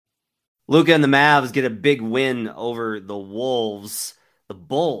Luka and the Mavs get a big win over the Wolves. The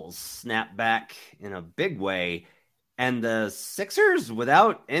Bulls snap back in a big way. And the Sixers,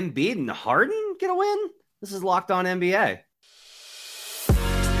 without Embiid and Harden, get a win? This is Locked On NBA.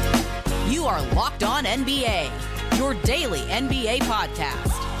 You are Locked On NBA, your daily NBA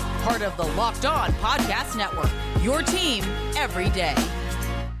podcast. Part of the Locked On Podcast Network, your team every day.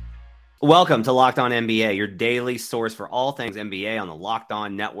 Welcome to Locked On NBA, your daily source for all things NBA on the Locked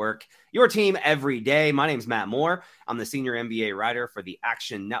On Network, your team every day. My name's Matt Moore. I'm the senior NBA writer for the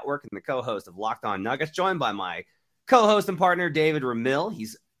Action Network and the co-host of Locked On Nuggets, joined by my co-host and partner, David Ramil.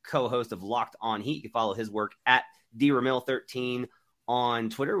 He's co-host of Locked On Heat. You can follow his work at DRamil13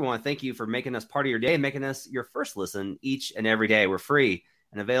 on Twitter. We want to thank you for making us part of your day and making us your first listen each and every day. We're free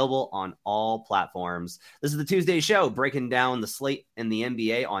and available on all platforms. This is the Tuesday show, breaking down the slate in the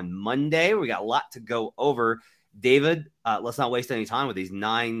NBA on Monday. We got a lot to go over. David, let's not waste any time with these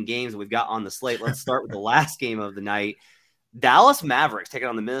 9 games that we've got on the slate. Let's start with the last game of the night. Dallas Mavericks taking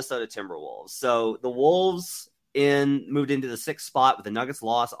on the Minnesota Timberwolves. So the Wolves moved into the 6th spot with the Nuggets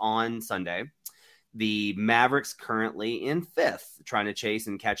loss on Sunday. The Mavericks currently in 5th, trying to chase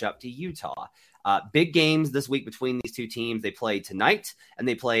and catch up to Utah. Big games this week between these two teams. They play tonight and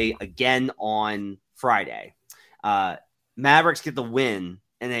they play again on Friday. Mavericks get the win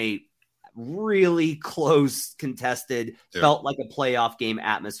in a really close, contested, felt like a playoff game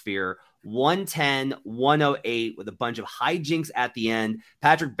atmosphere. 110-108 with a bunch of hijinks at the end.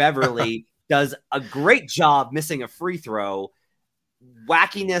 Patrick Beverley does a great job missing a free throw.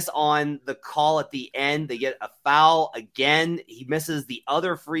 Wackiness on the call at the end. They get a foul again. He misses the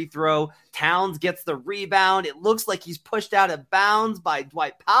other free throw. Towns gets the rebound. It looks like he's pushed out of bounds by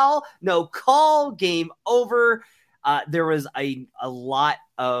Dwight Powell. No call. Game over. There was a lot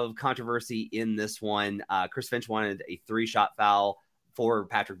of controversy in this one. Chris Finch wanted a 3-shot foul for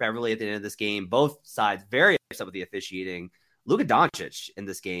Patrick Beverley at the end of this game. Both sides very upset with the officiating. Luka Doncic in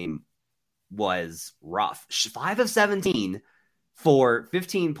this game was rough. 5 of 17 for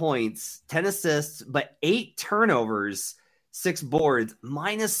 15 points, 10 assists, but 8 turnovers, 6 boards,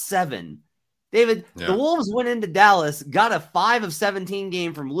 -7. David, the Wolves went into Dallas, got a 5 of 17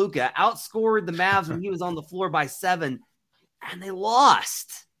 game from Luka, outscored the Mavs when he was on the floor by 7, and they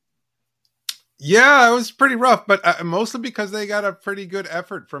lost. Yeah, it was pretty rough, but mostly because they got a pretty good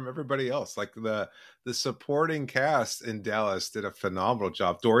effort from everybody else. Like the supporting cast in Dallas did a phenomenal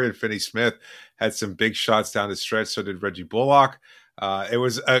job. Dorian Finney-Smith had some big shots down the stretch. So did Reggie Bullock. It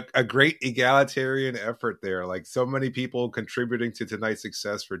was a great egalitarian effort there. Like so many people contributing to tonight's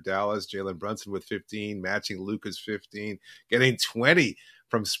success for Dallas. Jalen Brunson with 15, matching Luka's 15, getting 20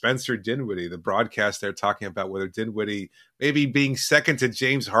 from Spencer Dinwiddie. The broadcast there talking about whether Dinwiddie maybe being second to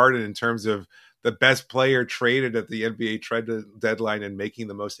James Harden in terms of the best player traded at the NBA trade deadline and making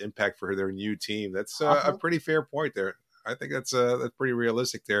the most impact for their new team. That's a pretty fair point there. I think that's pretty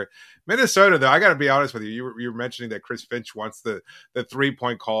realistic there. Minnesota, though, I got to be honest with you. You were mentioning that Chris Finch wants the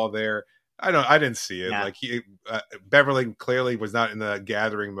 3-point call there. I didn't see it. Yeah. Like Beverly clearly was not in the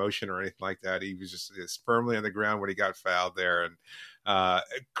gathering motion or anything like that. He was just firmly on the ground when he got fouled there. And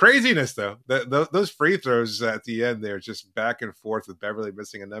craziness though. Those free throws at the end there, just back and forth with Beverly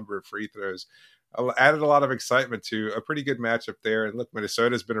missing a number of free throws, added a lot of excitement to a pretty good matchup there. And look,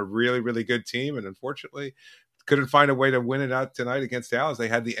 Minnesota's been a really, really good team, and unfortunately couldn't find a way to win it out tonight against Dallas. They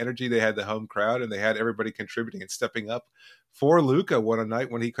had the energy, they had the home crowd, and they had everybody contributing and stepping up for Luka one a night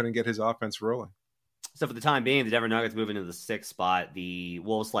when he couldn't get his offense rolling. So for the time being, the Denver Nuggets move into the 6th spot. The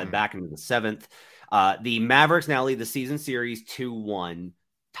Wolves slide back into the 7th. The Mavericks now lead the season series 2-1.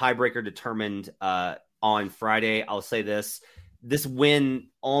 Tiebreaker determined on Friday. I'll say this win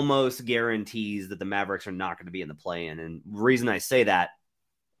almost guarantees that the Mavericks are not going to be in the play-in. And the reason I say that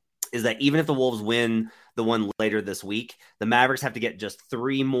is that even if the Wolves win the one later this week, the Mavericks have to get just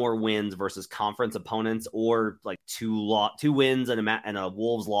 3 more wins versus conference opponents, or like 2 wins and a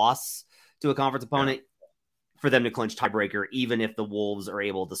Wolves loss to a conference opponent for them to clinch tiebreaker, even if the Wolves are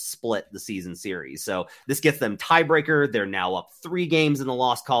able to split the season series. So this gets them tiebreaker. They're now up 3 games in the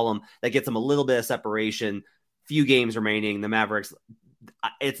loss column. That gets them a little bit of separation. Few games remaining. The Mavericks,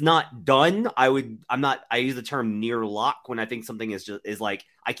 it's not done. I use the term near lock when I think something is like,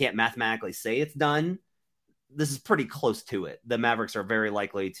 I can't mathematically say it's done. This is pretty close to it. The Mavericks are very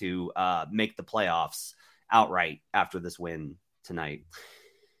likely to make the playoffs outright after this win tonight.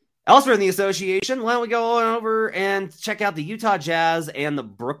 Elsewhere in the association, why don't we go on over and check out the Utah Jazz and the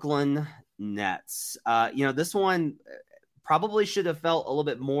Brooklyn Nets. This one probably should have felt a little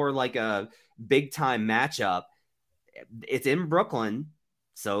bit more like a big-time matchup. It's in Brooklyn,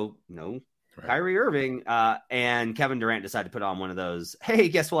 so, Kyrie Irving and Kevin Durant decided to put on one of those, hey,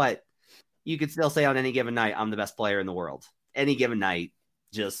 guess what? you could still say on any given night, I'm the best player in the world. Any given night,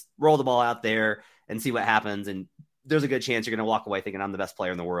 just roll the ball out there and see what happens. And there's a good chance you're going to walk away thinking I'm the best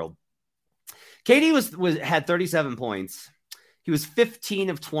player in the world. KD had 37 points. He was 15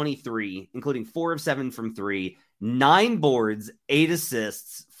 of 23, including 4 of 7 from 3, 9 boards, 8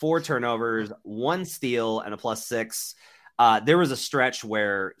 assists, 4 turnovers, 1 steal, and a +6. There was a stretch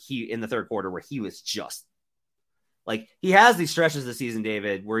where in the third quarter where he was just like, he has these stretches this season,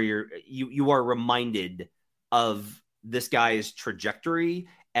 David, where you are reminded of this guy's trajectory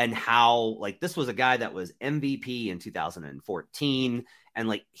and how, like, this was a guy that was MVP in 2014. And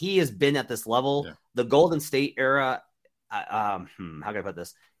like, he has been at this level. Yeah. The Golden State era, how can I put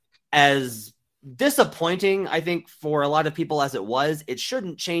this? As disappointing, I think, for a lot of people as it was, it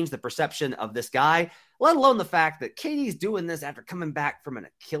shouldn't change the perception of this guy, let alone the fact that KD's doing this after coming back from an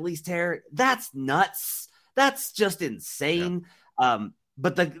Achilles tear. That's nuts. That's just insane. Yeah.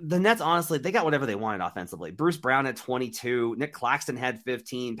 But the Nets, honestly, they got whatever they wanted offensively. Bruce Brown had 22. Nick Claxton had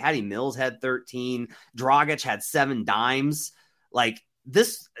 15. Patty Mills had 13. Dragic had 7 dimes. Like,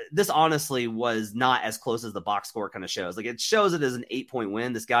 this honestly was not as close as the box score kind of shows. Like, it shows it as an 8-point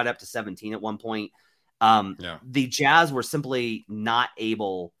win. This got up to 17 at one point. The Jazz were simply not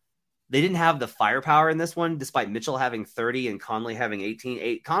able. They didn't have the firepower in this one, despite Mitchell having 30 and Conley having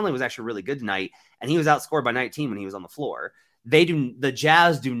 18. Conley was actually really good tonight, and he was outscored by 19 when he was on the floor. The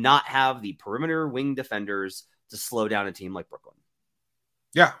Jazz do not have the perimeter wing defenders to slow down a team like Brooklyn.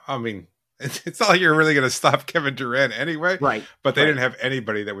 Yeah, I mean, it's not like you're really going to stop Kevin Durant anyway. Right. But they didn't have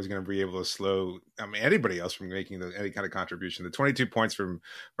anybody that was going to be able to slow, anybody else from making any kind of contribution. The 22 points from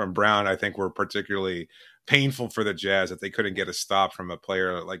Brown, I think, were particularly painful for the Jazz, that they couldn't get a stop from a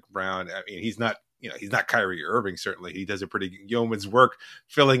player like Brown. I mean, he's not Kyrie Irving, certainly. He does a pretty yeoman's work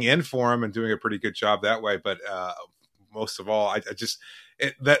filling in for him and doing a pretty good job that way. But most of all,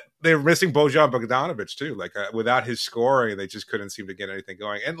 that they were missing Bojan Bogdanovic too. Like, without his scoring, they just couldn't seem to get anything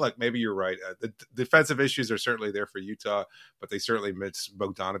going. And look, maybe you're right. The defensive issues are certainly there for Utah, but they certainly miss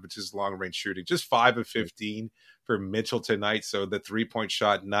Bogdanovic's long range shooting. Just 5 of 15 for Mitchell tonight. So the 3-point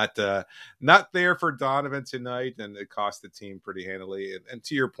shot not there for Donovan tonight, and it cost the team pretty handily. And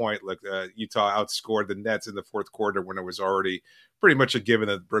to your point, look, Utah outscored the Nets in the fourth quarter when it was already pretty much a given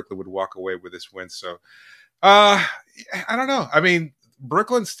that Brooklyn would walk away with this win. So I don't know. I mean,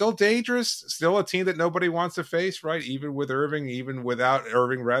 Brooklyn's still dangerous, still a team that nobody wants to face, right? Even with Irving, even without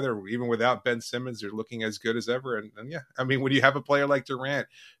Ben Simmons, they're looking as good as ever. And yeah, I mean, when you have a player like Durant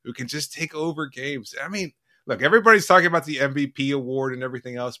who can just take over games, I mean, look, everybody's talking about the MVP award and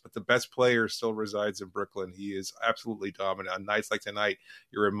everything else, but the best player still resides in Brooklyn. He is absolutely dominant. On nights like tonight,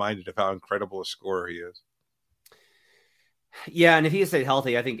 you're reminded of how incredible a scorer he is. Yeah, and if he had stayed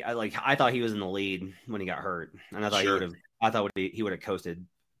healthy, I thought he was in the lead when he got hurt, and I thought he would have coasted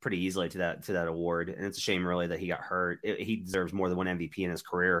pretty easily to that award. And it's a shame, really, that he got hurt. He deserves more than one MVP in his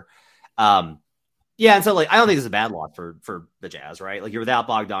career. Yeah, and so I don't think it's a bad loss for the Jazz, right? Like, you're without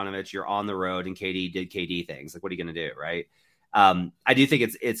Bogdanovic, you're on the road, and KD did KD things. Like, what are you going to do, right? I do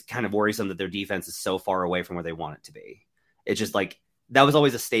think it's kind of worrisome that their defense is so far away from where they want it to be. It's just like, that was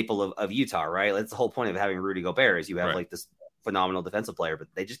always a staple of Utah, right? That's the whole point of having Rudy Gobert, is you have this phenomenal defensive player, but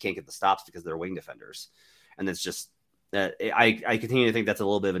they just can't get the stops because they're wing defenders. And it's just, I continue to think that's a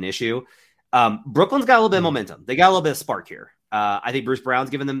little bit of an issue. Brooklyn's got a little bit of momentum. They got a little bit of spark here. I think Bruce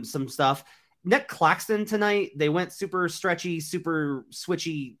Brown's given them some stuff. Nick Claxton tonight, they went super stretchy, super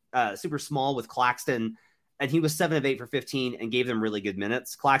switchy, super small with Claxton, and he was 7 of 8 for 15 and gave them really good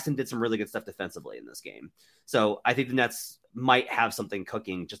minutes. Claxton did some really good stuff defensively in this game. So I think the Nets might have something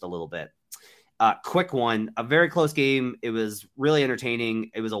cooking just a little bit. Quick one, a very close game. It was really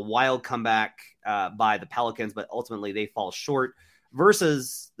entertaining. It was a wild comeback by the Pelicans, but ultimately they fall short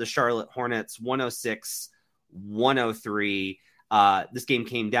versus the Charlotte Hornets, 106-103. This game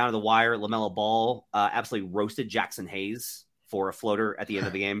came down to the wire. LaMelo Ball absolutely roasted Jackson Hayes for a floater at the end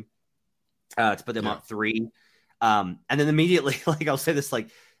of the game to put them up 3. And then immediately, I'll say this,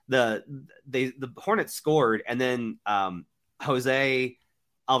 the Hornets scored, and then Jose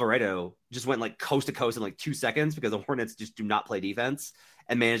Alvarado just went coast to coast in 2 seconds because the Hornets just do not play defense,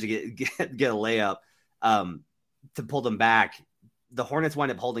 and managed to get a layup to pull them back. The Hornets wind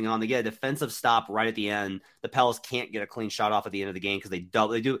up holding on. They get a defensive stop right at the end. The Pels can't get a clean shot off at the end of the game because they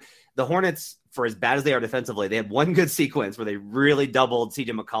do. The Hornets, for as bad as they are defensively, they had one good sequence where they really doubled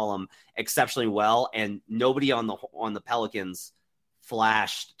CJ McCollum exceptionally well, and nobody on the Pelicans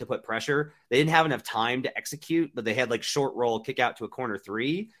flashed to put pressure. They didn't have enough time to execute, but they had short roll kick out to a corner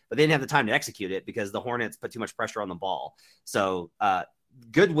 3, but they didn't have the time to execute it because the Hornets put too much pressure on the ball. So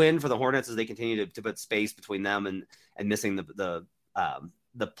good win for the Hornets as they continue to put space between them and missing the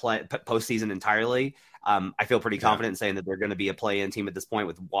the postseason entirely. I feel pretty confident in saying that they're going to be a play-in team at this point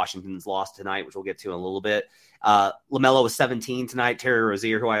with Washington's loss tonight, which we'll get to in a little bit. LaMelo was 17 tonight. Terry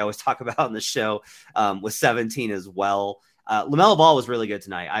Rozier, who I always talk about on the show, was 17 as well. LaMelo Ball was really good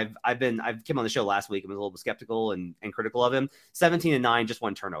tonight. I've came on the show last week and was a little bit skeptical and critical of him. 17 and 9, just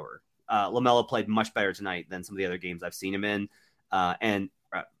one turnover. LaMelo played much better tonight than some of the other games I've seen him in. Pelicans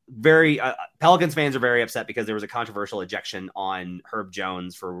fans are very upset because there was a controversial ejection on Herb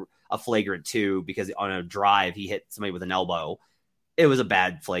Jones for a flagrant 2 because on a drive he hit somebody with an elbow. It was a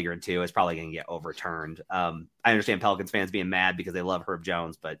bad flagrant 2. It's probably going to get overturned. I understand Pelicans fans being mad because they love Herb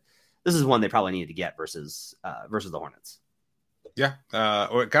Jones, but this is one they probably needed to get versus the Hornets. Yeah,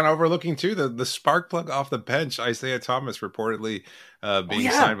 kind of overlooking too the spark plug off the bench, Isaiah Thomas reportedly being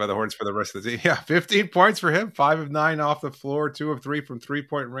signed by the Hornets for the rest of the team. Yeah, 15 points for him, 5 of 9 off the floor, 2 of 3 from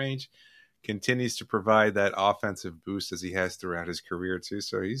 3-point range. Continues to provide that offensive boost as he has throughout his career too.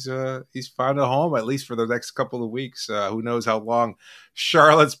 So he's found a home at least for the next couple of weeks. Who knows how long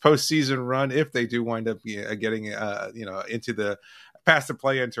Charlotte's postseason run, if they do wind up getting into the past the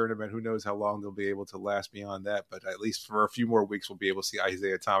play-in tournament, who knows how long they'll be able to last beyond that. But at least for a few more weeks, we'll be able to see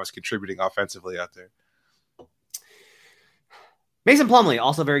Isaiah Thomas contributing offensively out there. Mason Plumlee,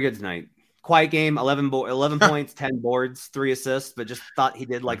 also very good tonight. Quiet game, 11 points, 10 boards, 3 assists, but just thought he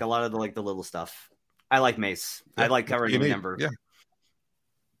did like a lot of the little stuff. I like Mace. I like covering him in Denver. Yeah.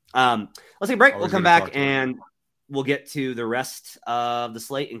 Let's take a break. We'll come back and we'll get to the rest of the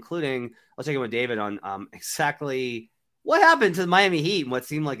slate, including I'll check in with David on exactly what happened to the Miami Heat and what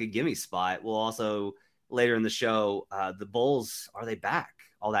seemed like a gimme spot. We'll also later in the show, the Bulls, are they back?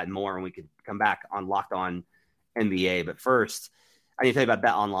 All that and more, and we could come back on Locked On NBA. But first, I need to tell you about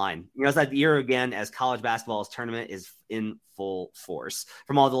Bet Online. It's that year again as college basketball's tournament is in full force.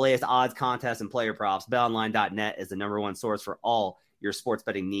 From all the latest odds, contests, and player props, BetOnline.net is the #1 source for all your sports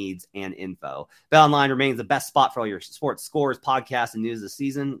betting needs and info. BetOnline remains the best spot for all your sports scores, podcasts, and news this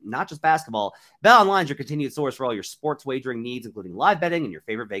season, not just basketball. BetOnline is your continued source for all your sports wagering needs, including live betting and your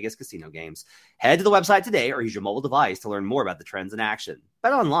favorite Vegas casino games. Head to the website today or use your mobile device to learn more about the trends in action.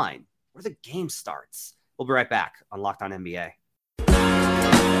 BetOnline, where the game starts. We'll be right back on Locked On NBA.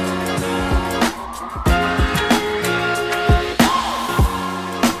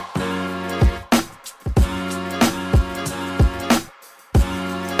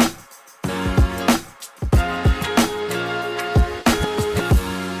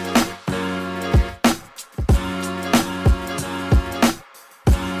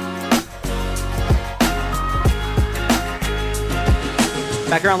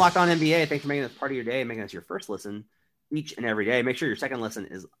 Back here on Locked On NBA, thanks for making this part of your day and making us your first listen each and every day. Make sure your second listen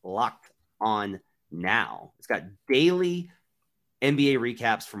is Locked On Now. It's got daily NBA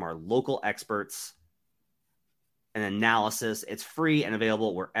recaps from our local experts and analysis. It's free and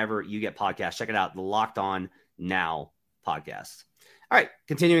available wherever you get podcasts. Check it out, the Locked On Now podcast. All right,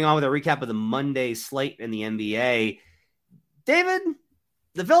 continuing on with a recap of the Monday slate in the NBA. David,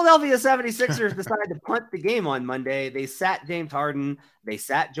 the Philadelphia 76ers decided to punt the game on Monday. They sat James Harden. They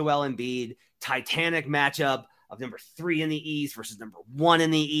sat Joel Embiid. Titanic matchup of number 3 in the East versus number 1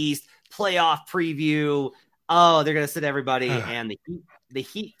 in the East. Playoff preview. Oh, they're going to sit everybody. And the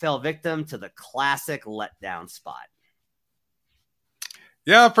Heat fell victim to the classic letdown spot.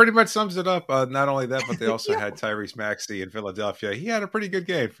 Yeah, pretty much sums it up. Not only that, but they also had Tyrese Maxey in Philadelphia. He had a pretty good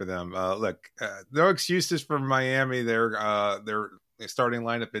game for them. No excuses for Miami. Their starting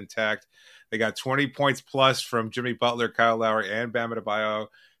lineup intact. They got 20 points plus from Jimmy Butler, Kyle Lowry, and Bam Adebayo.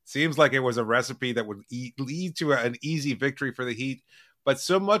 Seems like it was a recipe that would lead to an easy victory for the Heat. But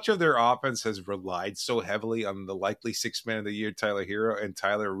so much of their offense has relied so heavily on the likely sixth man of the year, Tyler Hero, and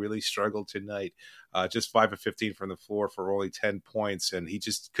Tyler really struggled tonight. Just 5 of 15 from the floor for only 10 points, and he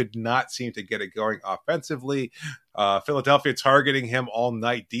just could not seem to get it going offensively. Philadelphia targeting him all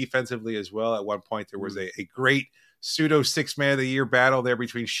night defensively as well. At one point, there was a great pseudo sixth man of the year battle there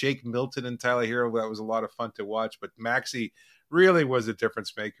between Shake Milton and Tyler Hero. That was a lot of fun to watch, but Maxey really was a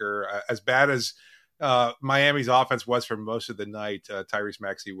difference maker. As bad as Miami's offense was for most of the night, Tyrese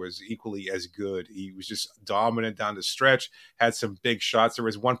Maxey was equally as good. He was just dominant down the stretch, had some big shots. There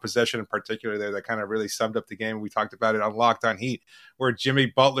was one possession in particular there that kind of really summed up the game. We talked about it on Locked On Heat, where Jimmy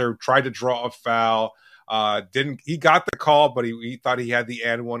Butler tried to draw a foul. He got the call, but he thought he had the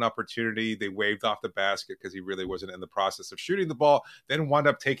and one opportunity. They waved off the basket because he really wasn't in the process of shooting the ball. Then wound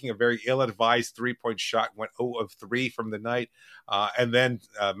up taking a very ill-advised 3-point shot, went 0 of 3 from the night. And then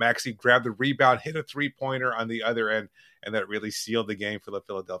Maxey grabbed the rebound, hit a 3-pointer on the other end, and that really sealed the game for the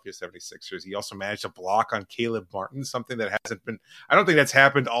Philadelphia 76ers. He also managed to block on Caleb Martin, something that hasn't been, I don't think that's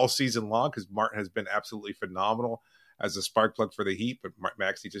happened all season long because Martin has been absolutely phenomenal as a spark plug for the Heat, but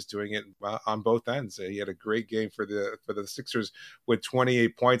Maxey just doing it on both ends. He had a great game for the Sixers with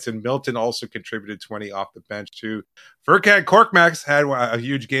 28 points, and Milton also contributed 20 off the bench too. Furkan Korkmaz had a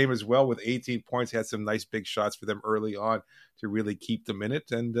huge game as well with 18 points. He had some nice big shots for them early on to really keep them in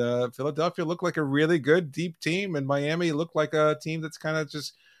it. And Philadelphia looked like a really good deep team, and Miami looked like a team that's kind of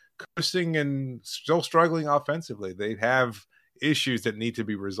just coasting and still struggling offensively. They have issues that need to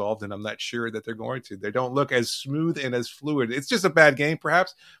be resolved, and I'm not sure that they're going to. They don't look as smooth and as fluid. It's just a bad game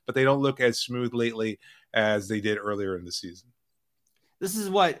perhaps, but they don't look as smooth lately as they did earlier in the season. This is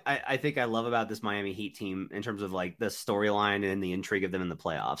what I think I love about this Miami Heat team in terms of like the storyline and the intrigue of them in the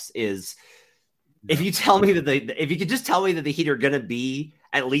playoffs is if you tell me that if you could just tell me that the Heat are going to be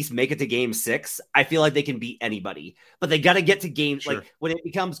at least make it to game 6, I feel like they can beat anybody, but they got to get to games like when it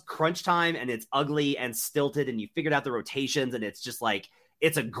becomes crunch time and it's ugly and stilted and you figured out the rotations and it's just like,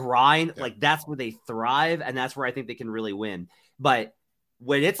 it's a grind. Like that's where they thrive. And that's where I think they can really win. But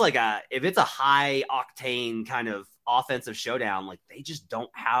when it's like if it's a high octane kind of offensive showdown, like they just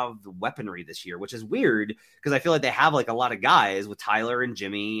don't have the weaponry this year, which is weird because I feel like they have like a lot of guys with Tyler and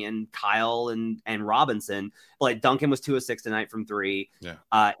Jimmy and Kyle and Robinson. But like Duncan was 2 of 6 tonight from 3.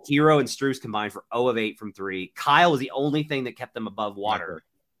 Yeah. Hero and Strus combined for 0 of 8 from 3. Kyle was the only thing that kept them above water,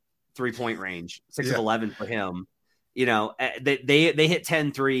 3-point range, 6 of 11 for him. You know, they hit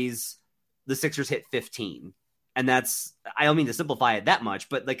 10 threes. The Sixers hit 15. And that's, I don't mean to simplify it that much,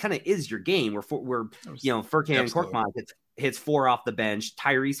 but like kind of is your game where Furkan Korkmaz hits 4 off the bench.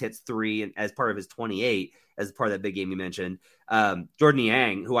 Tyrese hits 3 and as part of his 28, as part of that big game you mentioned. Jordan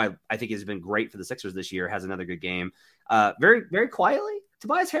Yang, who I think has been great for the Sixers this year, has another good game. Very, very quietly,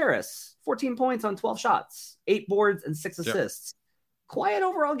 Tobias Harris, 14 points on 12 shots, 8 boards and 6 assists. Quiet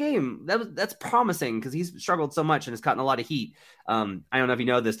overall game. That's promising because he's struggled so much and has gotten a lot of heat. I don't know if you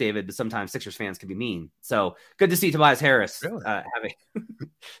know this, David, but sometimes Sixers fans can be mean. So good to see Tobias Harris having.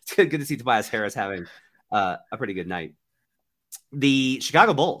 It's good to see Tobias Harris having a pretty good night. The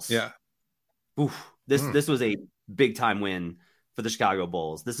Chicago Bulls. Yeah. This was a big time win for the Chicago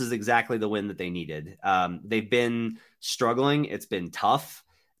Bulls. This is exactly the win that they needed. They've been struggling. It's been tough.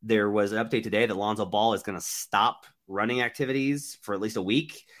 There was an update today that Lonzo Ball is going to stop running activities for at least a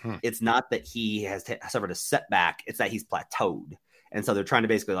week. It's not that he has suffered a setback. It's that he's plateaued. And so they're trying to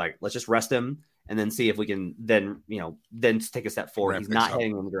basically like, let's just rest him and then see if we can then take a step forward. He's not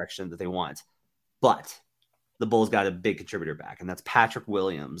heading in the direction that they want. But the Bulls got a big contributor back, and that's Patrick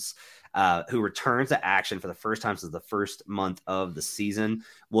Williams, who returns to action for the first time since the first month of the season.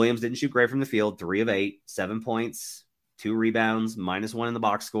 Williams didn't shoot great from the field, 3 of 8, 7 points, 2 rebounds, -1 in the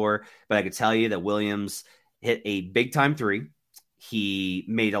box score. But I could tell you that Williams hit a big time 3. He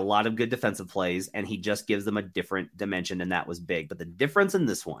made a lot of good defensive plays, and he just gives them a different dimension, and that was big. But the difference in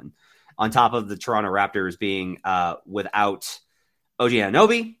this one, on top of the Toronto Raptors being without OG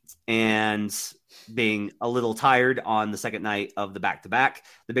Anunoby and being a little tired on the second night of the back-to-back,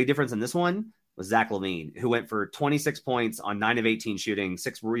 the big difference in this one was Zach LaVine, who went for 26 points on 9 of 18 shooting,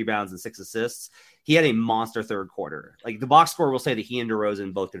 6 rebounds and 6 assists. He had a monster third quarter. Like the box score will say that he and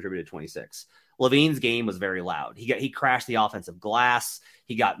DeRozan both contributed 26. LaVine's game was very loud. He crashed the offensive glass.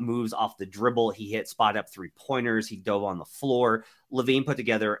 He got moves off the dribble. He hit spot up 3-pointers. He dove on the floor. LaVine put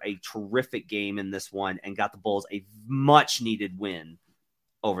together a terrific game in this one and got the Bulls a much needed win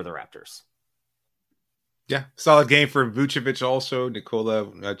over the Raptors. Yeah, solid game for Vucevic also.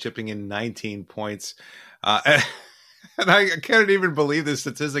 Nikola chipping in 19 points. And I can't even believe this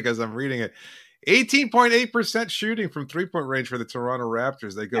statistic as I'm reading it. 18.8% shooting from 3-point range for the Toronto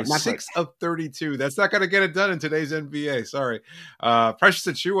Raptors. They go 6 of 32. That's not going to get it done in today's NBA. Sorry. Precious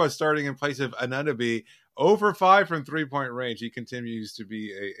Achiuwa starting in place of Anunoby. Over 5 from 3-point range. He continues to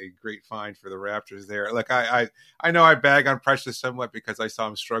be a great find for the Raptors there. Look, I know I bag on Precious somewhat because I saw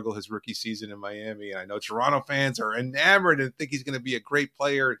him struggle his rookie season in Miami. And I know Toronto fans are enamored and think he's going to be a great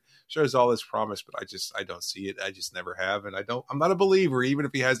player. It shows all his promise, but I don't see it. I just never have. And I'm not a believer, even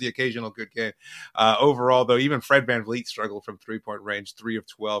if he has the occasional good game. Overall, though, even Fred VanVleet struggled from 3-point range, 3 of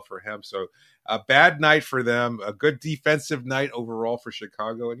 12 for him. So a bad night for them, a good defensive night overall for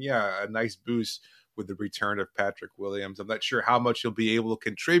Chicago. And yeah, a nice boost with the return of Patrick Williams. I'm not sure how much he'll be able to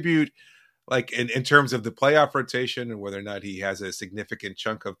contribute, like in terms of the playoff rotation and whether or not he has a significant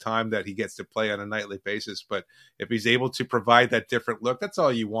chunk of time that he gets to play on a nightly basis. But if he's able to provide that different look, that's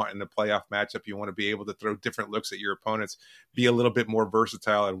all you want in a playoff matchup. You want to be able to throw different looks at your opponents, be a little bit more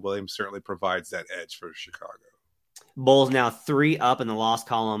versatile, and Williams certainly provides that edge for Chicago. Bulls now 3 up in the loss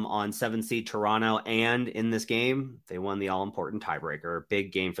column on 7 seed Toronto, and in this game, they won the all-important tiebreaker.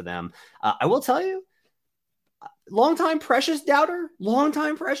 Big game for them. I will tell you, longtime precious doubter.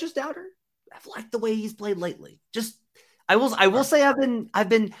 I've liked the way he's played lately. Just I will say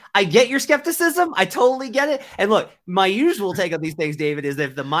I get your skepticism. I totally get it. And look, my usual take on these things, David, is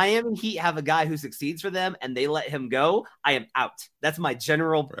if the Miami Heat have a guy who succeeds for them and they let him go, I am out. That's my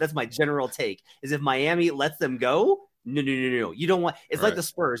general take. Is if Miami lets them go, no. You don't want. It's like the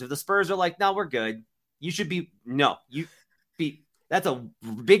Spurs. If the Spurs are like, no, we're good. You should be That's a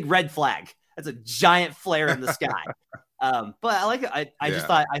big red flag. That's a giant flare in the sky. But I like it. I just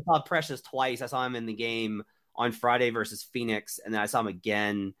thought I saw Precious twice. I saw him in the game on Friday versus Phoenix, and then I saw him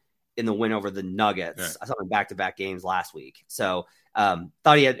again in the win over the Nuggets. Yeah. I saw him in back-to-back games last week. So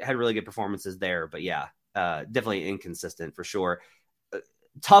thought he had really good performances there. But yeah, definitely inconsistent for sure.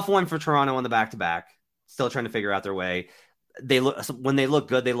 Tough one for Toronto on the back-to-back. Still trying to figure out their way. When they look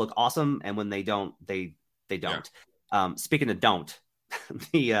good, they look awesome, and when they don't, they don't. Yeah. Speaking of don't,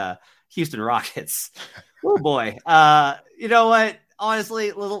 the Houston Rockets. Oh boy. You know what?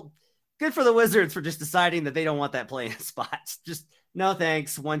 Honestly, good for the Wizards for just deciding that they don't want that playing spot. Just no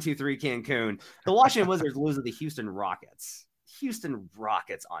thanks. 1-2-3 Cancun. The Washington Wizards lose to the Houston Rockets. Houston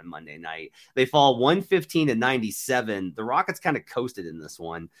Rockets on Monday night. They fall 115-97. The Rockets kind of coasted in this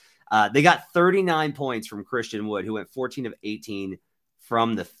one. They got 39 points from Christian Wood, who went 14 of 18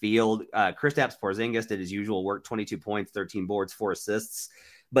 from the field. Kristaps Porzingis did his usual work, 22 points, 13 boards, 4 assists.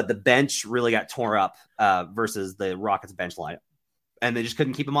 But the bench really got tore up versus the Rockets bench lineup. And they just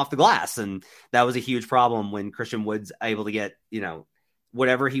couldn't keep him off the glass. And that was a huge problem when Christian Wood's able to get,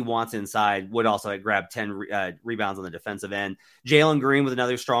 whatever he wants inside. Wood also had grabbed 10 rebounds on the defensive end. Jalen Green with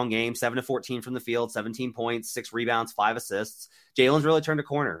another strong game, 7 of 14 from the field, 17 points, 6 rebounds, 5 assists. Jalen's really turned a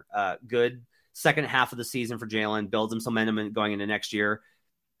corner. Good second half of the season for Jalen, builds him some momentum going into next year.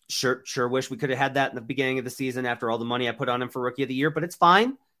 Sure wish we could have had that in the beginning of the season after all the money I put on him for Rookie of the Year, but it's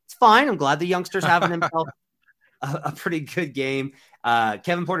fine. It's fine. I'm glad the youngster's having himself a pretty good game.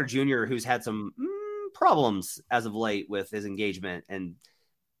 Kevin Porter Jr., who's had some problems as of late with his engagement and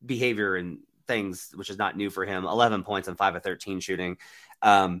behavior and things, which is not new for him. 11 points on 5 of 13 shooting.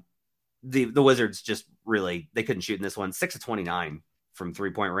 The Wizards just really, they couldn't shoot in this one. 6 of 29 from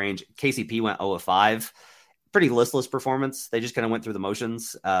 3-point range. KCP went 0 of 5. Pretty listless performance. They just kind of went through the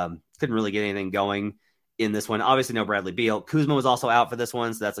motions. Couldn't really get anything going in this one. Obviously no Bradley Beal. Kuzma was also out for this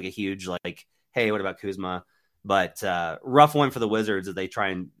one. So that's like a huge, hey, what about Kuzma? But rough one for the Wizards as they try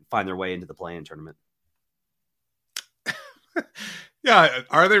and find their way into the play-in tournament. Yeah,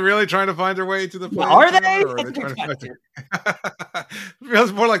 are they really trying to find their way to the play-in? Are they? Or are they trying to fight it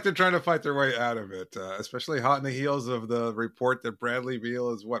feels more like they're trying to fight their way out of it, especially hot in the heels of the report that Bradley Beal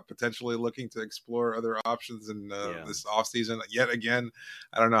is potentially looking to explore other options in this offseason. Yet again,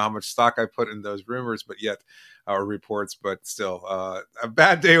 I don't know how much stock I put in those rumors, but yet reports, but still a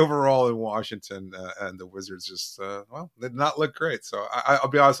bad day overall in Washington, and the Wizards just did not look great. So I'll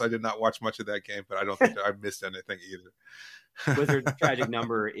be honest, I did not watch much of that game, but I don't think I missed anything either. Wizards' tragic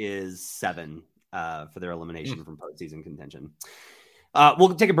number is 7 for their elimination from postseason contention.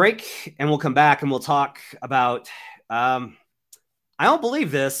 We'll take a break and we'll come back and we'll talk about I don't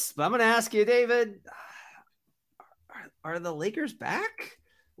believe this, but I'm going to ask you, David, are the Lakers back?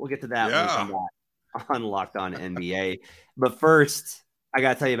 We'll get to that when we come back on Locked On NBA. But first, I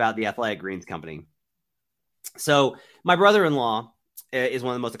got to tell you about the Athletic Greens Company. So my brother-in-law is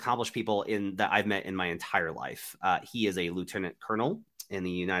one of the most accomplished people that I've met in my entire life. He is a lieutenant colonel in the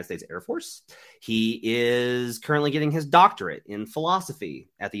United States Air Force. He is currently getting his doctorate in philosophy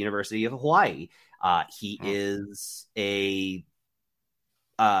at the University of Hawaii. He is a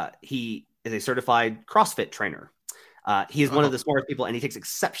certified CrossFit trainer. He is one of the smartest people, and he takes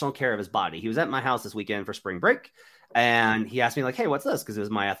exceptional care of his body. He was at my house this weekend for spring break, and he asked me hey, what's this? Because it was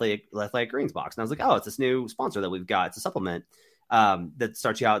my Athletic Greens box. And I was like, oh, it's this new sponsor that we've got. It's a supplement that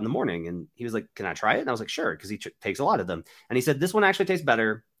starts you out in the morning. And he was like, can I try it? And I was like, sure, because he takes a lot of them. And he said, this one actually tastes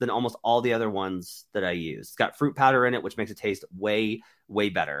better than almost all the other ones that I use. It's got fruit powder in it, which makes it taste way, way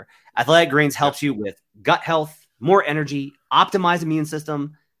better. Athletic Greens helps you with gut health, more energy, optimized immune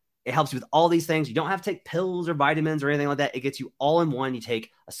system. It helps you with all these things. You don't have to take pills or vitamins or anything like that. It gets you all in one. You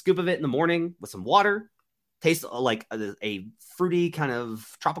take a scoop of it in the morning with some water. Tastes like a fruity kind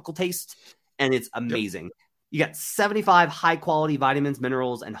of tropical taste, and it's amazing. Yep. You got 75 high-quality vitamins,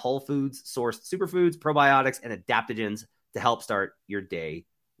 minerals, and whole foods sourced superfoods, probiotics, and adaptogens to help start your day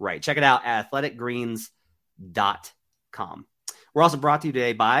right. Check it out at athleticgreens.com. We're also brought to you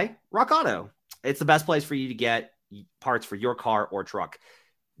today by Rock Auto. It's the best place for you to get parts for your car or truck.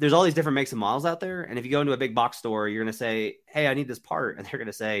 There's all these different makes and models out there. And if you go into a big box store, you're going to say, hey, I need this part. And they're going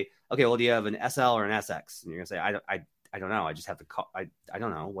to say, okay, well, do you have an SL or an SX? And you're going to say, I don't know. I just have to call. I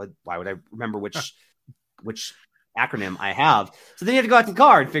don't know. Why would I remember which acronym I have. So then you have to go out to the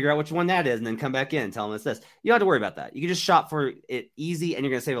car and figure out which one that is and then come back in and tell them it's this. You don't have to worry about that. You can just shop for it easy and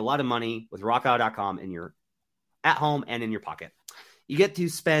you're going to save a lot of money with rockauto.com in your at home and in your pocket. You get to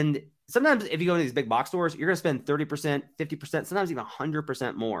spend, sometimes if you go to these big box stores, you're going to spend 30%, 50%, sometimes even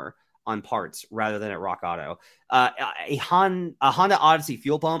 100% more on parts rather than at Rock Auto. A Honda Odyssey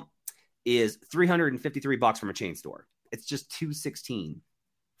fuel pump is $353 from a chain store. It's just $216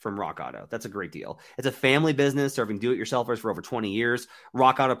 from Rock Auto. That's a great deal. It's a family business serving do-it-yourselfers for over 20 years.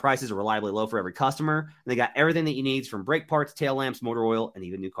 Rock Auto prices are reliably low for every customer, and they got everything that you need from brake parts, tail lamps, motor oil, and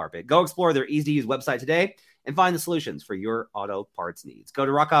even new carpet. Go explore their easy-to-use website today and find the solutions for your auto parts needs. Go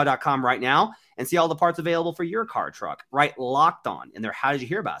to rockauto.com right now and see all the parts available for your car, truck. Write Locked On in their How Did You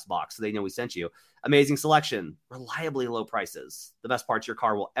Hear About Us box so they know we sent you. Amazing selection, reliably low prices, the best parts your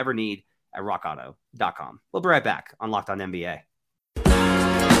car will ever need at rockauto.com. We'll be right back on Locked On NBA.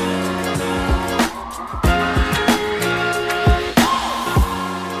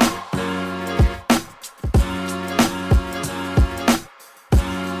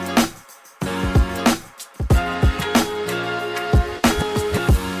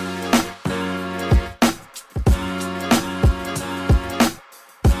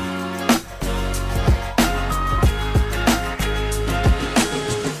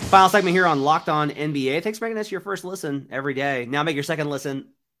 Final segment here on Locked On NBA. Thanks for making this your first listen every day. Now make your second listen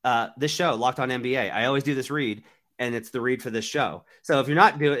this show, Locked On NBA. I always do this read, and it's the read for this show. So if you're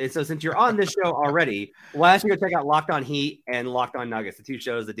not doing it, so since you're on this show already, why don't you go check out Locked On Heat and Locked On Nuggets, the two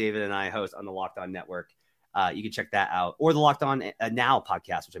shows that David and I host on the Locked On Network. You can check that out, or the Locked On Now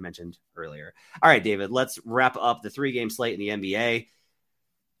podcast, which I mentioned earlier. All right, David, let's wrap up the 3-game slate in the NBA.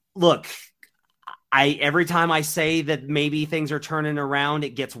 Look, every time I say that maybe things are turning around, it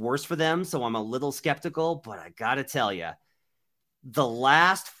gets worse for them. So I'm a little skeptical, but I got to tell you, the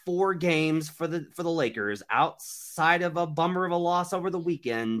last 4 games for the Lakers, outside of a bummer of a loss over the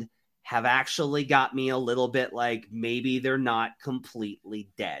weekend, have actually got me a little bit like maybe they're not completely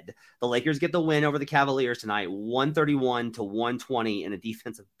dead. The Lakers get the win over the Cavaliers tonight, 131-120 in a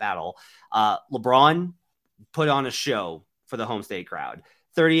defensive battle. LeBron put on a show for the home state crowd.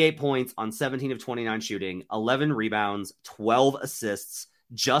 38 points on 17 of 29 shooting, 11 rebounds, 12 assists,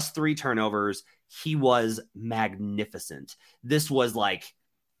 just 3 turnovers. He was magnificent. This was like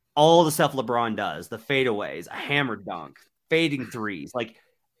all the stuff LeBron does, the fadeaways, a hammer dunk, fading threes, like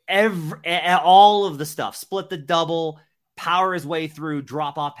all of the stuff, split the double, power his way through,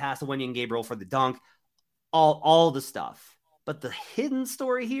 drop off pass to Wenyen Gabriel for the dunk, all the stuff. But the hidden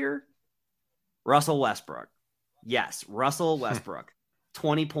story here, Russell Westbrook. Yes, Russell Westbrook.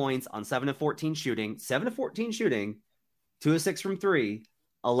 20 points on 7 of 14 shooting, 2 of 6 from 3,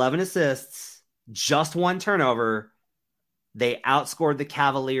 11 assists, just 1 turnover. They outscored the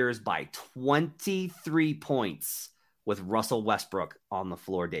Cavaliers by 23 points with Russell Westbrook on the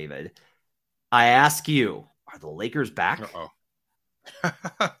floor, David. I ask you, are the Lakers back?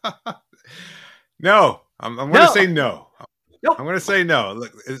 No, I'm going to say no. Nope. I'm going to say no.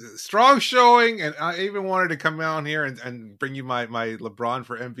 Look, strong showing, and I even wanted to come out here and bring you my LeBron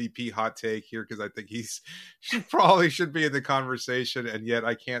for MVP hot take here because I think probably should be in the conversation, and yet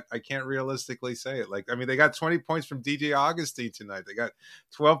I can't realistically say it. Like, I mean, they got 20 points from DJ Augustine tonight. They got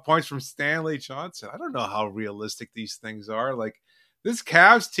 12 points from Stanley Johnson. I don't know how realistic these things are. Like, this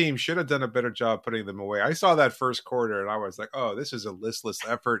Cavs team should have done a better job putting them away. I saw that first quarter, and I was like, oh, this is a listless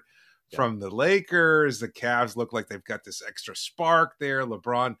effort from the Lakers. The Cavs look like they've got this extra spark there.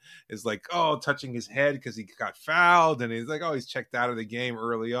 LeBron is like, touching his head because he got fouled. And he's like, he's checked out of the game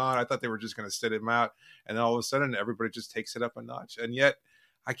early on. I thought they were just going to sit him out. And then all of a sudden, everybody just takes it up a notch. And yet,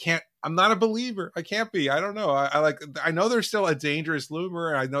 I'm not a believer. I can't be. I don't know. I know they're still a dangerous loomer.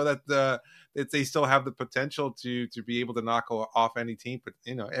 And I know that they still have the potential to be able to knock off any team. But,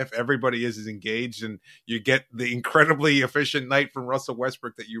 if everybody is engaged and you get the incredibly efficient night from Russell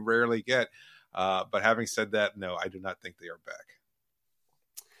Westbrook that you rarely get. But having said that, no, I do not think they are back.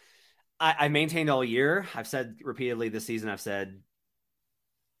 I maintained all year. I've said repeatedly this season,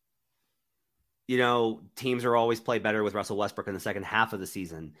 teams are always play better with Russell Westbrook in the second half of the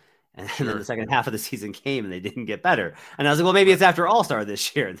season. And then the second half of the season came and they didn't get better. And I was like, well, maybe it's after All-Star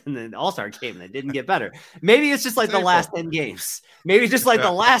this year. And then the All-Star came and they didn't get better. Maybe it's just like the last 10 games. Maybe it's just like the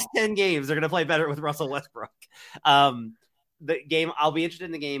last 10 games they're going to play better with Russell Westbrook. The game, I'll be interested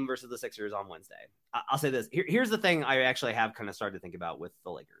in the game versus the Sixers on Wednesday. I'll say this. Here's the thing I actually have kind of started to think about with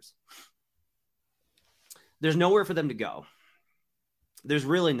the Lakers. There's nowhere for them to go. There's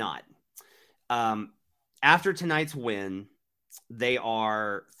really not. After tonight's win, they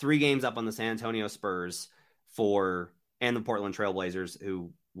are 3 games up on the San Antonio Spurs and the Portland Trailblazers,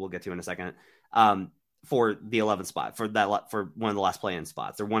 who we'll get to in a second. for the 11th spot for one of the last play-in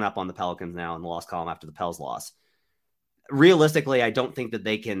spots. They're one up on the Pelicans now in the loss column after the Pels loss. Realistically, I don't think that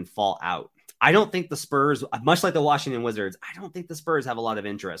they can fall out. I don't think the Spurs, much like the Washington Wizards, I don't think the Spurs have a lot of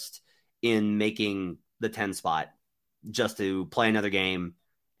interest in making the 10 spot just to play another game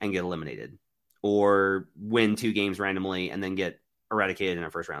and get eliminated, or win 2 games randomly and then get eradicated in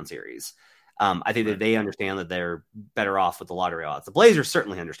a first round series. I think that they understand that they're better off with the lottery odds. The Blazers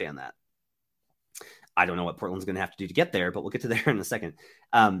certainly understand that. I don't know what Portland's going to have to do to get there, but we'll get to there in a second.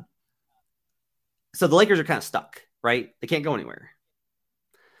 So the Lakers are kind of stuck, right? They can't go anywhere.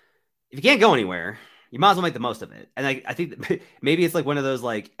 If you can't go anywhere, you might as well make the most of it. And I think that maybe it's like one of those,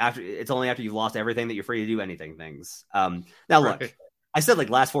 like, it's only after you've lost everything that you're free to do anything things. Now look, I said like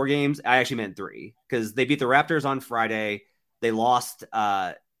last 4 games, I actually meant 3, because they beat the Raptors on Friday. They lost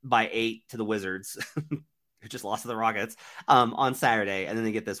by 8 to the Wizards, who just lost to the Rockets on Saturday. And then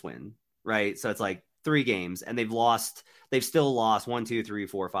they get this win, right? So it's like 3 games, and they've still lost 1, 2, 3,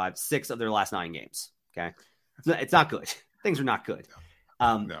 4, 5, 6 of their last 9 games. Okay. It's not good. Things are not good.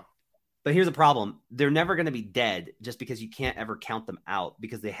 No. But here's the problem. They're never going to be dead just because you can't ever count them out,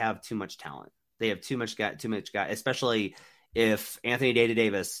 because they have too much talent. They have too much guy, especially if Anthony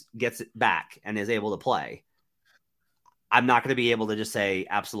Davis gets it back and is able to play. I'm not going to be able to just say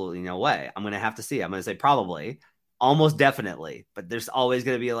absolutely no way. I'm going to have to see. I'm going to say probably, almost definitely, but there's always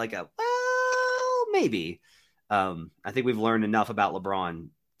going to be like well, maybe. I think we've learned enough about LeBron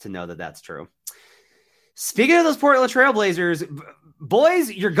to know that that's true. Speaking of those Portland Trailblazers,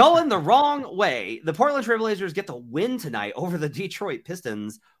 boys, you're going the wrong way. The Portland Trailblazers get the win tonight over the Detroit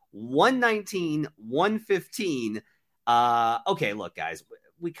Pistons, 119-115. Okay, look, guys,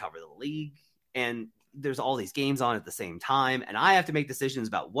 we cover the league, and there's all these games on at the same time, and I have to make decisions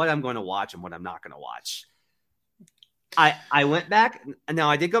about what I'm going to watch and what I'm not going to watch. I went back, and now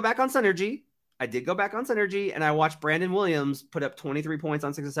I did go back on Synergy. And I watched Brandon Williams put up 23 points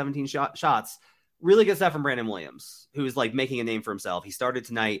on 6 of 17 shots. Really good stuff from Brandon Williams, who's like making a name for himself. He started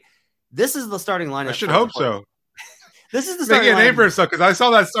tonight. This is the starting lineup. I should hope so. This is the starting making a name lineup for himself, because I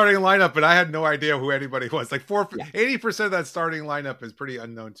saw that starting lineup, but I had no idea who anybody was. Like 80% of that starting lineup is pretty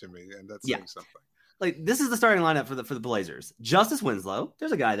unknown to me, and that's saying something. Like, this is the starting lineup for the Blazers. Justice Winslow,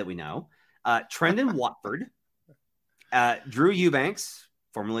 there's a guy that we know. Trendon Watford, Drew Eubanks,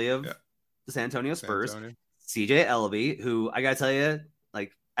 formerly of the San Antonio Spurs, CJ Elleby, wwho I gotta tell you,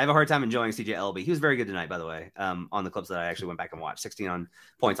 like, I have a hard time enjoying CJ Elleby. He was very good tonight, by the way, on the clips that I actually went back and watched. 16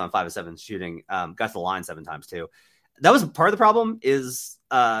 points on 5 of 7 shooting. Got to the line 7 times too. That was part of the problem, is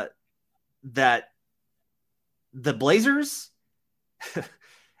that the Blazers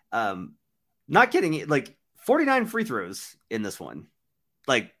not getting like 49 free throws in this one.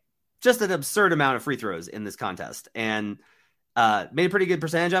 Like, just an absurd amount of free throws in this contest, and made a pretty good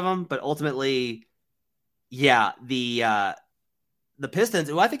percentage of them. But ultimately, the Pistons,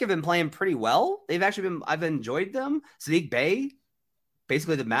 who I think have been playing pretty well, I've enjoyed them. Sadiq Bey,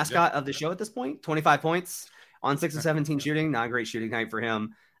 basically the mascot of the show at this point, 25 points on 6 of 17 shooting. Not a great shooting night for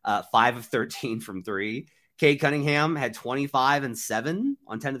him. 5 of 13 from 3. Cade Cunningham had 25 and 7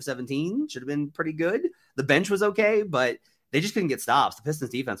 on 10 of 17. Should have been pretty good. The bench was okay, but they just couldn't get stops. The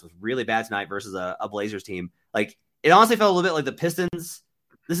Pistons defense was really bad tonight versus a Blazers team. Like, it honestly felt a little bit like the Pistons.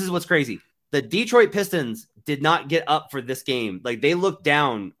 This is what's crazy. The Detroit Pistons did not get up for this game. Like, they looked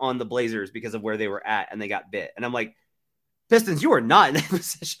down on the Blazers because of where they were at, and they got bit. And I'm like, Pistons, you are not in that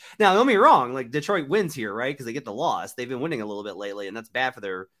position. Now, don't get me wrong. Like, Detroit wins here, right? Because they get the loss. They've been winning a little bit lately, and that's bad for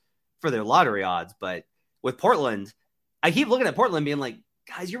their lottery odds. But with Portland, I keep looking at Portland being like,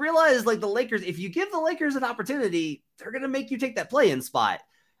 guys, you realize, like, the Lakers, if you give the Lakers an opportunity, they're going to make you take that play-in spot.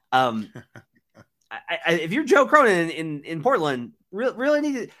 If you're Joe Cronin in Portland,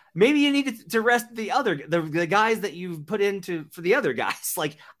 really you need to rest the guys that you've put into for the other guys.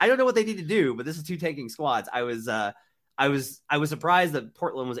 Like, I don't know what they need to do, but this is 2 tanking squads. I was surprised that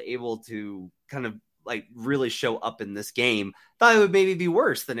Portland was able to kind of like really show up in this game. Thought it would maybe be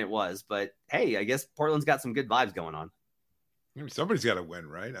worse than it was, but hey, I guess Portland's got some good vibes going on. I mean, somebody's got to win,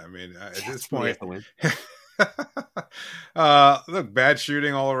 right? I mean, at this point, look, bad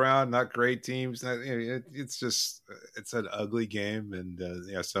shooting all around, not great teams. It's an ugly game,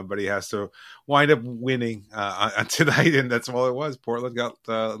 and somebody has to wind up winning on tonight, and that's all it was. Portland got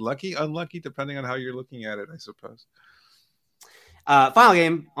lucky, unlucky, depending on how you're looking at it, I suppose. Final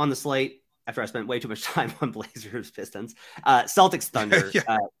game on the slate, after I spent way too much time on Blazers Pistons, Celtics Thunder.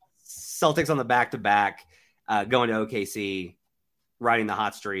 Celtics on the back-to-back, going to OKC, riding the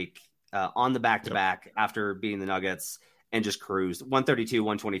hot streak. On the back-to-back after beating the Nuggets, and just cruised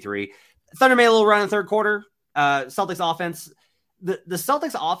 132-123. Thunder made a little run in the third quarter. Celtics offense, the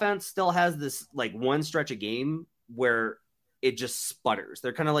Celtics offense still has this like one stretch of game where it just sputters.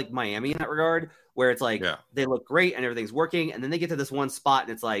 They're kind of like Miami in that regard, where it's like they look great and everything's working, and then they get to this one spot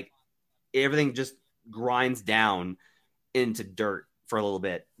and it's like everything just grinds down into dirt for a little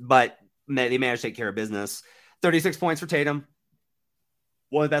bit. But they managed to take care of business. 36 points for Tatum.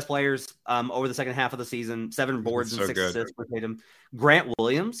 One of the best players over the second half of the season. 7 boards and 6 assists for Tatum. Grant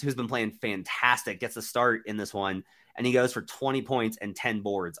Williams, who's been playing fantastic, gets the start in this one, and he goes for 20 points and 10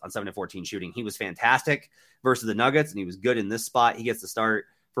 boards on 7 of 14 shooting. He was fantastic versus the Nuggets, and he was good in this spot. He gets the start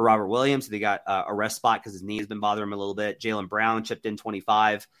for Robert Williams. They got a rest spot because his knee has been bothering him a little bit. Jaylen Brown chipped in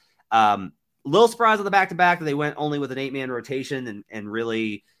 25. Little surprise on the back-to-back that they went only with an 8-man rotation and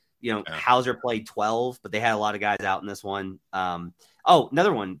really, Hauser played 12, but they had a lot of guys out in this one.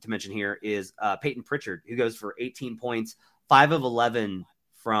 Another one to mention here is Peyton Pritchard, who goes for 18 points, 5 of 11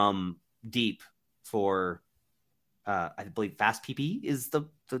 from deep for, I believe, fast PP is the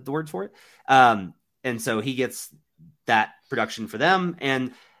word for it. And so he gets that production for them.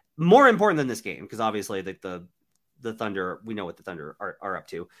 And more important than this game, because obviously the Thunder, we know what the Thunder are up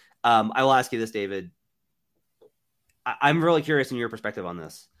to. I will ask you this, David. I'm really curious in your perspective on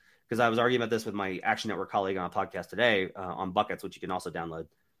this, because I was arguing about this with my Action Network colleague on a podcast today on Buckets, which you can also download.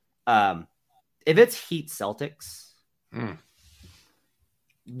 If it's Heat Celtics,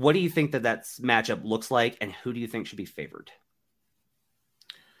 what do you think that matchup looks like, and who do you think should be favored?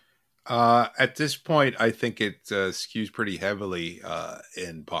 At this point, I think it skews pretty heavily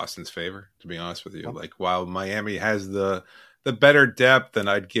in Boston's favor, to be honest with you. Okay. Like, while Miami has the better depth, and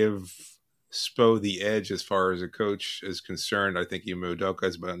I'd give Spo the edge as far as a coach is concerned, I think Ime Udoka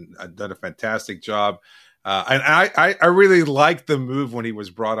has done a fantastic job. And I really liked the move when he was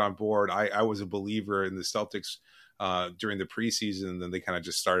brought on board. I was a believer in the Celtics during the preseason, and then they kind of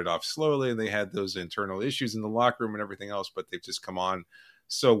just started off slowly, and they had those internal issues in the locker room and everything else, but they've just come on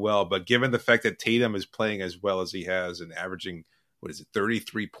so well. But given the fact that Tatum is playing as well as he has and averaging,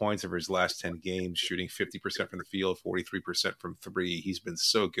 33 points over his last 10 games, shooting 50% from the field, 43% from three, he's been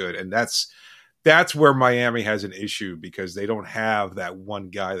so good. And that's where Miami has an issue, because they don't have that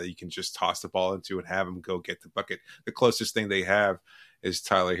one guy that you can just toss the ball into and have him go get the bucket. The closest thing they have is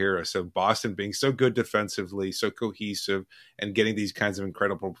Tyler Hero. So Boston being so good defensively, so cohesive, and getting these kinds of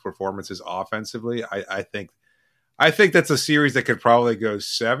incredible performances offensively, I think that's a series that could probably go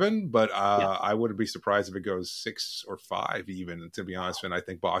 7, but I wouldn't be surprised if it goes 6 or 5 even, to be honest. And I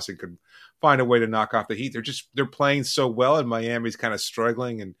think Boston could find a way to knock off the Heat. They're playing so well, and Miami's kind of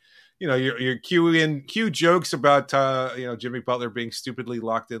struggling. And, you're cue jokes about, Jimmy Butler being stupidly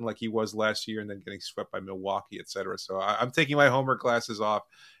locked in like he was last year and then getting swept by Milwaukee, et cetera. So I'm taking my homework glasses off,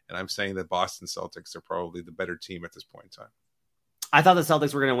 and I'm saying that Boston Celtics are probably the better team at this point in time. I thought the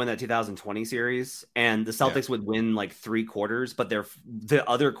Celtics were going to win that 2020 series, and the Celtics would win like 3 quarters, but the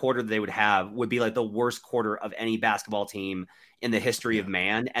other quarter that they would have would be like the worst quarter of any basketball team in the history of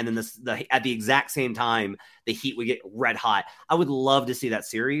man. And then at the exact same time, the Heat would get red hot. I would love to see that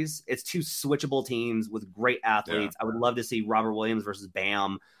series. It's 2 switchable teams with great athletes. I would love to see Robert Williams versus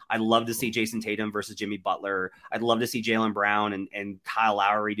Bam. I'd love to see Jason Tatum versus Jimmy Butler. I'd love to see Jaylen Brown and Kyle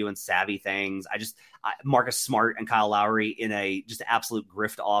Lowry doing savvy things. Marcus Smart and Kyle Lowry in a just absolute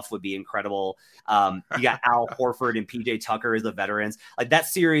grift off would be incredible. You got Al Horford and PJ Tucker as the veterans. Like, that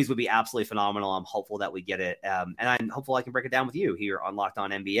series would be absolutely phenomenal. I'm hopeful that we get it. And I'm hopeful I can break it down with you here on Locked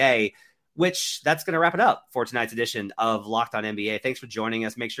On NBA, which that's going to wrap it up for tonight's edition of Locked On NBA. Thanks for joining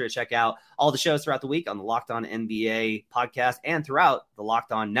us. Make sure to check out all the shows throughout the week on the Locked On NBA podcast and throughout the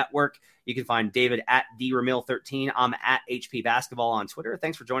Locked On Network. You can find David at DRamil13. I'm at HP Basketball on Twitter.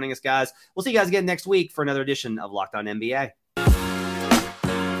 Thanks for joining us, guys. We'll see you guys again next week for another edition of Locked On NBA.